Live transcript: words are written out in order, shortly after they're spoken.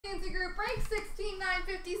Fancy Group break,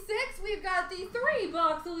 16,956. We've got the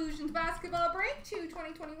 3-box Illusions basketball break,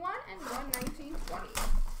 2/2021 and 1/19/20.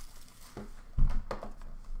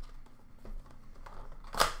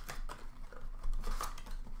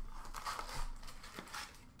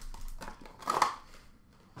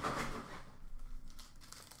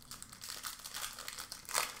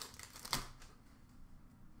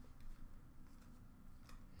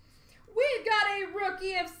 We've got a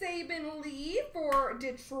rookie of Saban Lee for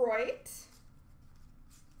Detroit.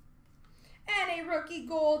 And a rookie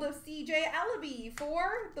gold of CJ Ellaby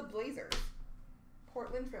for the Blazers.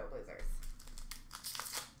 Portland Trail Blazers.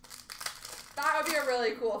 That would be a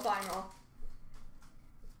really cool final.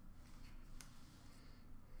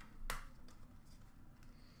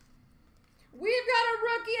 We've got a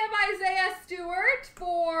rookie of Isaiah Stewart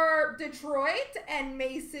for Detroit and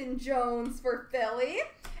Mason Jones for Philly.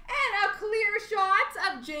 And a clear shot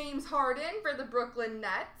of James Harden for the Brooklyn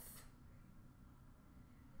Nets.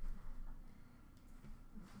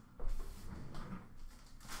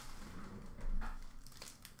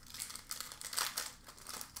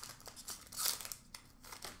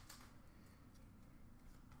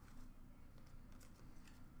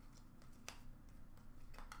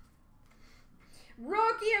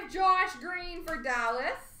 Rookie of Josh Green for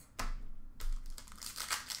Dallas.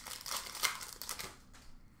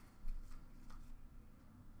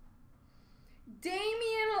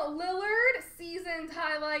 Damian Lillard, seasoned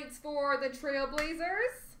highlights for the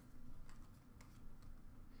Trailblazers.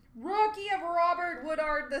 Rookie of Robert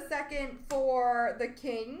Woodard II for the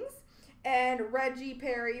Kings. And Reggie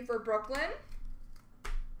Perry for Brooklyn.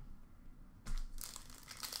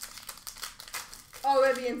 Oh, it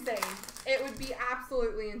would be insane. It would be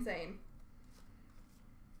absolutely insane.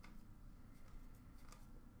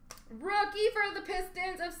 Rookie for the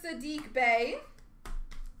Pistons of Sadiq Bey.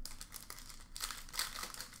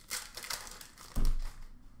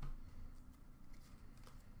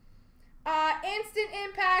 Instant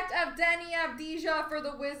impact of Denny Avdija for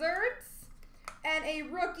the Wizards. And a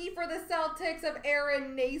rookie for the Celtics of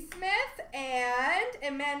Aaron Naismith. And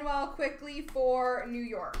Emmanuel Quickley for New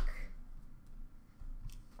York.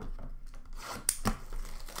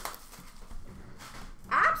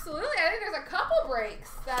 Absolutely. I think there's a couple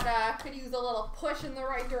breaks that could use a little push in the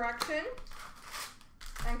right direction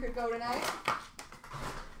and could go tonight.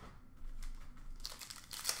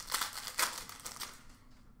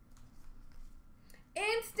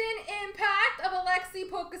 Instant impact of Alexei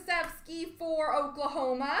Pokusevski for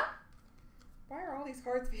Oklahoma. Why are all these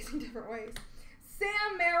cards facing different ways?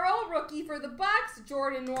 Sam Merrill, rookie for the Bucks.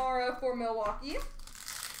 Jordan Nwora for Milwaukee.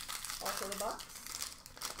 Also the Bucks.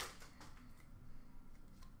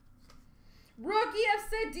 Rookie of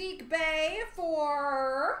Sadiq Bey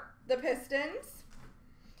for the Pistons.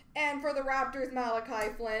 And for the Raptors,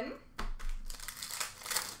 Malachi Flynn.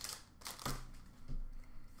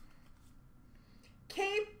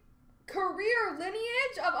 Career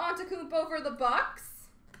lineage of Antetokounmpo for the Bucks.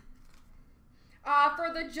 For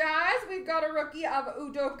the Jazz, we've got a rookie of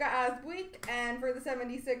Udoka Asbuik. And for the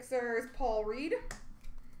 76ers, Paul Reed.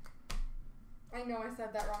 I know I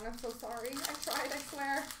said that wrong. I'm so sorry. I tried, I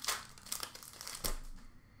swear.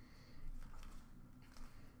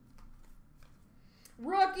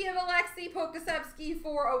 Rookie of Alexei Pokusevski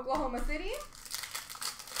for Oklahoma City.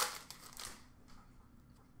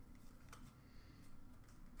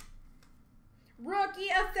 Rookie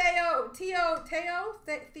of Theo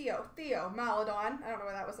Maladon. I don't know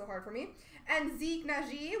why that was so hard for me. And Zeke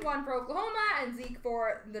Naji, one for Oklahoma, and Zeke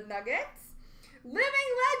for the Nuggets.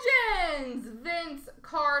 Living Legends, Vince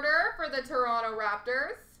Carter for the Toronto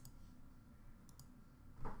Raptors.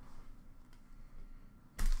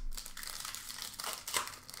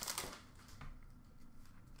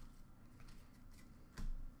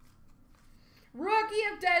 Rookie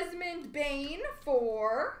of Desmond Bane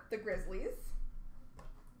for the Grizzlies.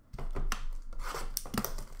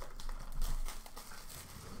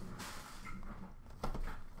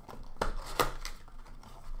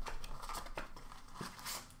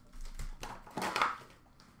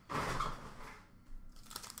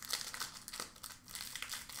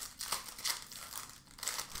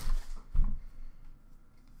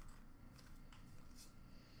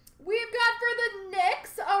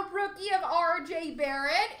 Rookie of RJ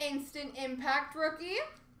Barrett, instant impact rookie.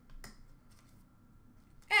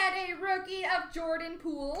 And a rookie of Jordan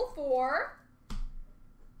Poole for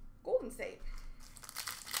Golden State.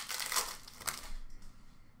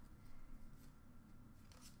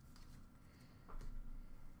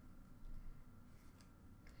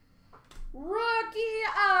 Rookie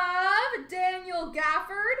of Daniel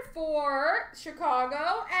Gafford for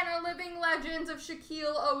Chicago, and a Living Legends of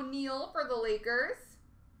Shaquille O'Neal for the Lakers.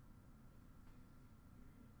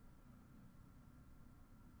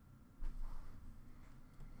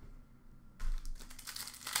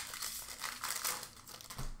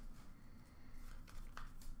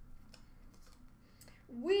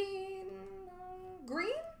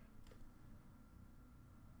 Green?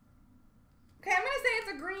 Okay, I'm going to say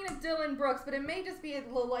it's a green of Dylan Brooks, but it may just be a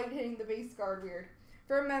little light hitting the base card weird.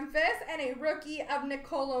 For Memphis, and a rookie of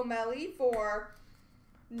Nicolo Melli for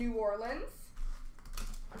New Orleans.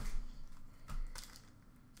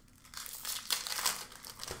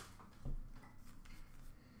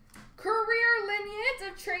 Career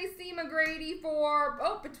lineage of Tracy McGrady for,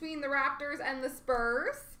 between the Raptors and the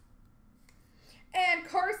Spurs. And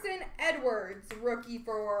Carson Edwards, rookie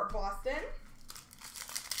for Boston.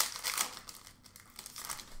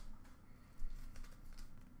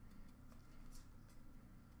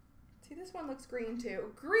 See, this one looks green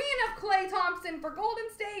too. Green of Klay Thompson for Golden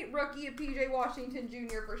State. Rookie of PJ Washington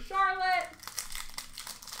Jr. for Charlotte.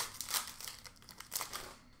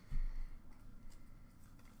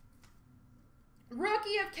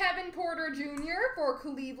 Rookie of Kevin Porter Jr. for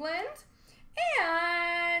Cleveland.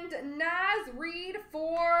 And Naz Reid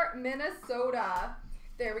for Minnesota.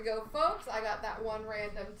 There we go, folks. I got that one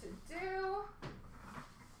random to do.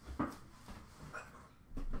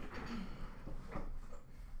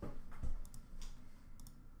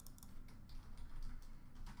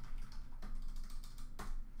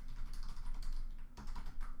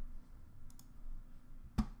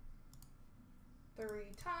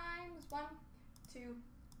 Three times. 1, 2,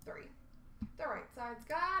 3. The right side's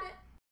got